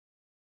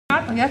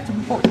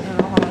jemput,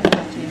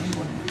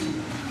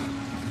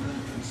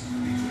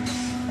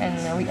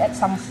 and we add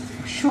some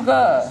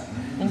sugar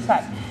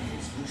inside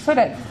so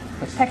that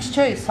the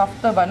texture is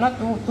softer, but not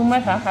too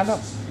much. Hello.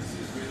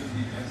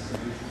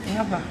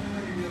 Enough.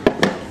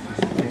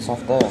 It's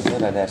softer so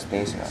that there's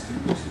taste.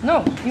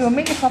 No, you will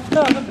make it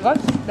softer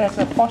because there's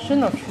a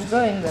portion of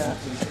sugar in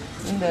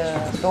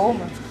the dough,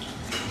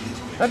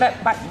 so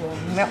that part will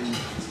melt.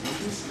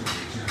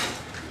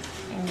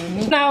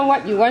 Now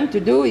what you want to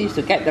do is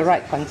to get the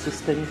right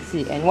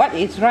consistency, and what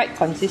is right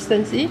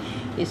consistency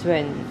is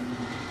when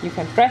you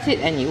can press it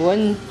and it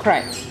won't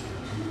crack,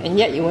 and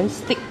yet it won't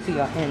stick to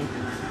your hand,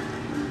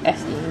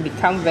 as it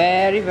become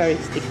very very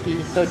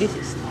sticky. So this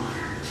is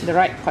the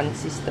right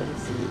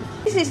consistency.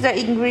 This is the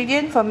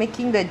ingredient for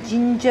making the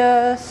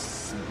ginger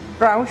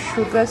brown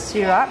sugar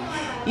syrup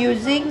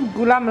using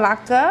gula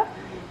melaka,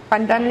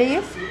 pandan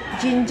leaf,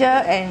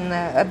 ginger and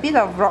a bit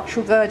of rock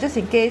sugar, just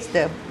in case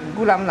the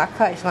gula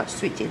melaka is not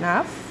sweet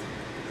enough.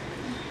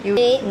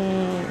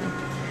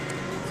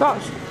 So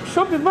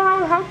show people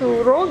how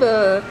to roll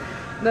the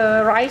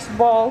rice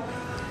ball.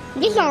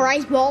 This is a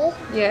rice ball?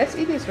 Yes,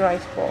 it is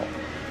rice ball.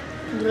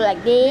 Do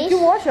like this? Did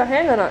you wash your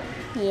hand or not?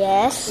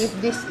 Yes.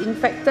 With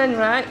disinfectant,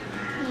 right?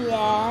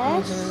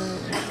 Yes.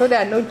 So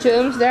there are no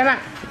germs there.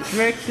 It's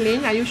very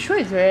clean. Are you sure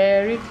it's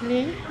very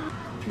clean?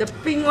 The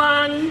pink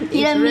one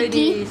is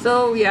ready.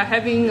 So we are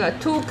having a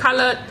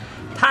two-colored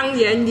tang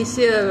yuen this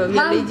year. We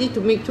are lazy to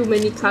make too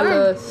many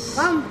colors.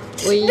 Mom,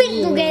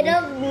 stick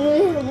together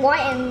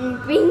white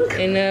and pink.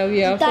 And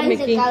we are also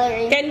making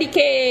candy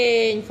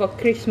cane for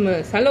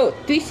Christmas. Hello,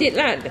 twist it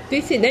lah.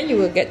 Twist it, then you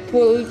will get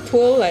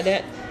twirl like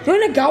that.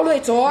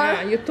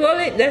 You twirl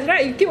it. That's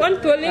right. You keep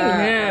on twirling.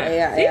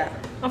 Yeah.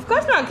 Of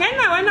course not. Can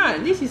lah. Why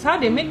not? This is how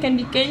they make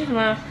candy canes,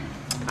 ma.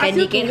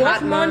 Candy cane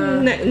watch more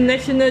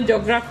National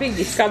Geographic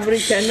Discovery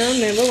Channel.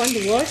 Never want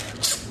to watch.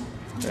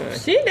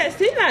 See, that's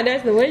it lah.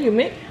 That's the way you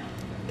make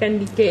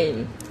candy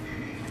cane.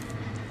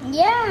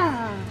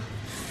 Yeah.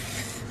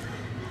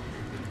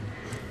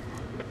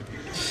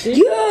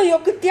 Yeah,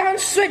 your damn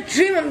sweet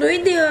dream. I'm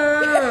doing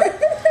it.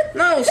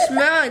 No,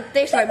 smell and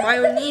taste like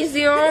mayonnaise,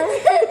 yo.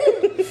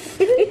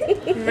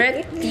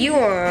 Matthew.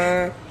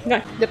 Hey,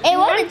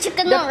 what the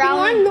chicken around? The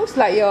pink one looks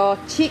like your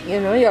cheek,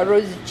 your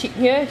rosy cheek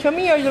here. Show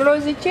me your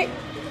rosy cheek.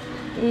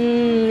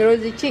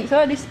 Rosy cheek.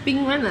 So this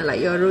pink one are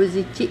like your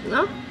rosy cheek,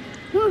 no?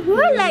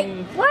 Why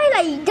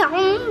like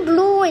down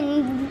blue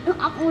and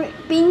up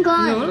pink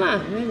one? No lah,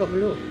 where got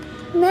blue?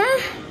 Nah.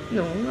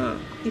 No lah,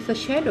 it's a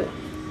shadow.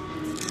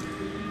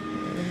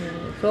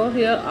 So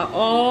here are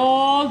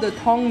all the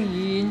tang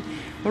yuen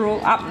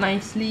rolled up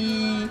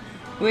nicely,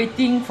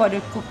 waiting for the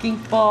cooking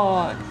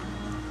pot.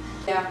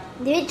 Yeah.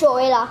 Did it throw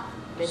away lah?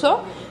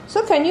 So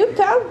can you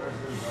tell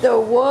the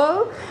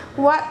world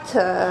what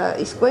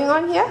is going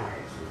on here?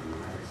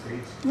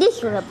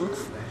 This one,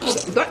 please.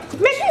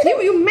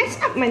 You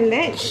messed up my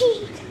leg. So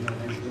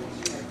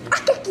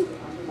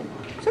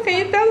can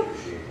you tell?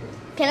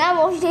 Can I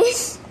wash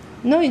this?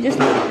 No, you just.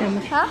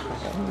 Huh?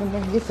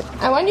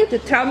 I want you to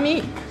tell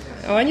me.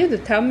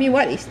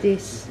 What is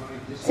this.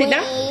 Sit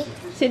down.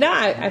 Sit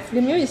down. I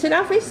film you. You sit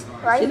down, please.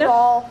 Rice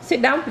ball.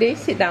 Sit down, please.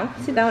 Sit down.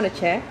 Sit down on the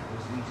chair.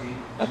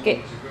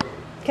 Okay.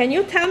 Can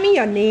you tell me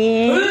your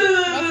name?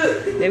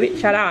 David,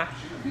 shut up.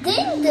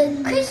 Didn't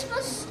the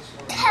Christmas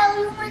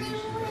tell you my name?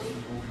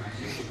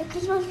 The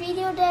Christmas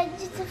video that.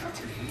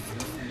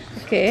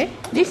 Okay.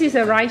 This is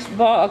a rice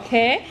ball.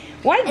 Okay.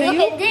 Why do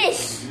look at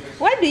this.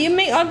 Why do you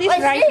make all these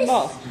rice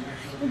balls?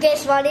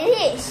 Guess what it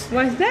is?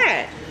 What's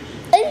that?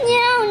 A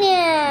meow.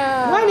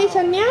 What is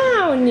a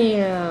meow?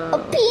 A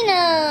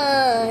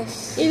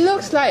penis. It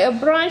looks like a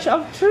branch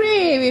of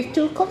tree with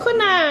two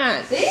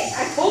coconuts. See?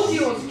 I told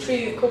you it was a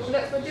tree with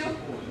coconuts, but you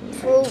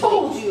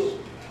told you.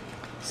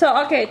 So,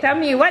 okay, tell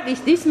me, what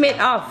is this made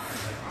of?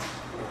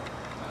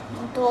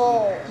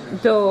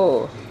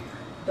 Dough.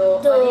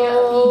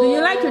 Do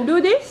you like to do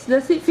this?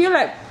 Does it feel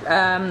like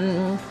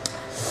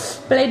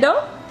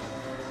Play-Doh?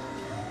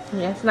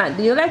 Yes, not.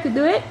 Do you like to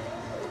do it?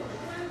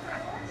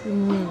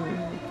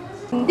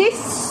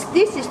 This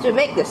is to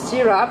make the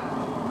syrup.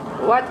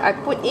 What I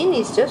put in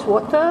is just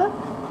water,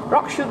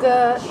 rock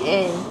sugar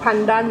and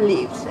pandan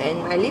leaves,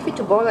 and I leave it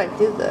to boil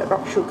until the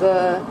rock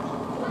sugar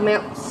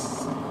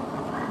melts,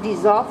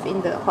 dissolve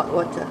in the hot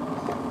water.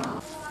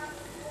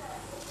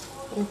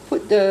 And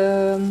put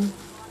the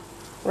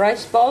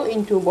rice ball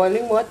into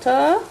boiling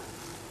water,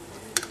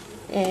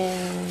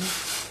 and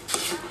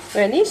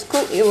when it's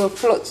cooked it will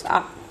float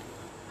up.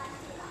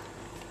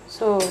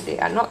 So they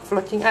are not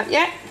floating up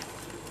yet.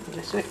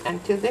 Just wait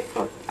until they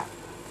float up.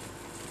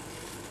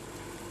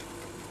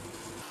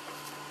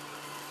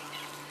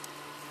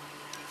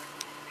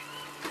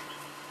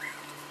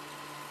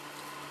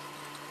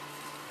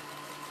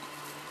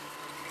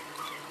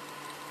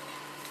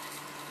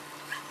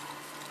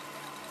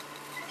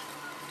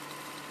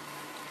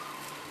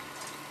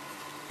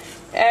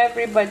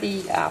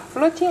 Everybody are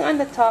floating on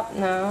the top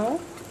now,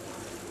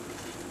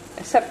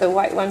 except the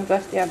white one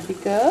because they are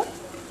bigger.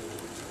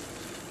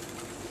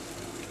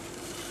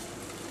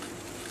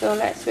 So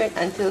let's wait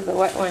until the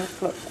white one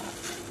floats up.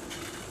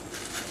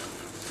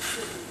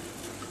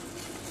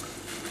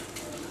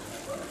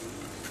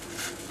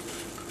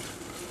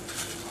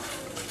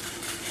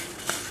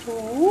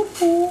 Ooh,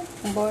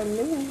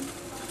 boiling.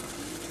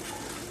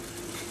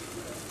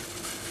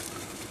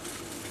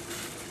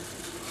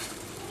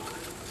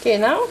 Okay,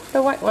 now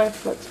the white wine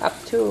floats up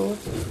too.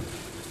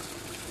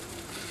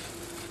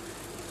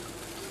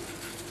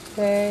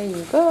 There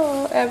you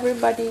go.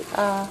 Everybody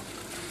are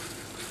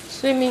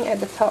swimming at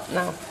the top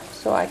now.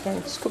 So I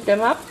can scoop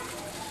them up.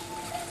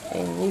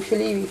 And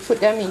usually we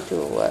put them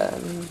into a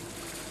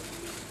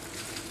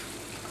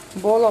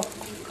bowl of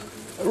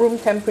room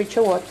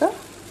temperature water.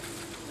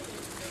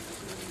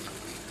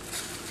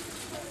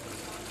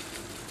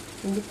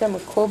 And give them a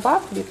cold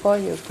bath before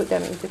you put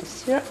them into the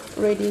syrup,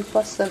 ready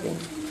for serving.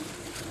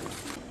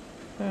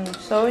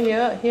 So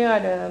here are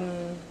the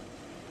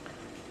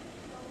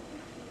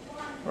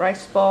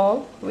rice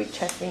ball which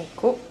has been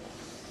cooked.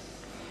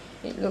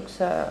 It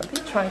looks a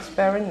bit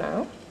transparent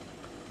now.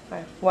 I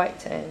have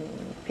white and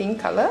pink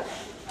color.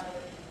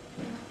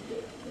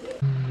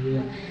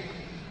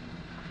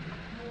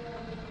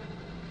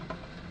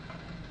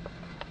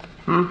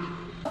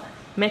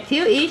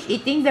 Matthew is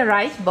eating the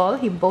rice ball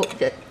he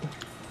bolted.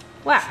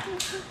 What?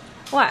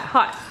 What?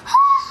 Hot?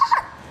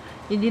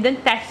 You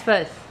didn't test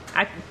first.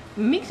 I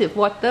mixed with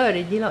water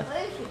already, Lord.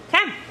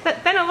 Come,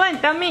 turn over and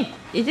tell me.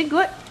 Is it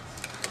good?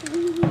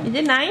 Is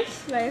it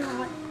nice? Very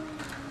hot.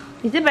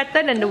 Is it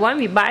better than the one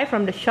we buy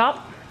from the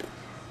shop?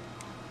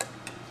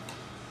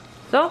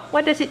 So,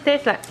 what does it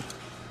taste like?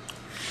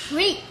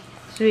 Sweet.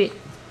 Sweet.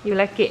 You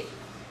like it?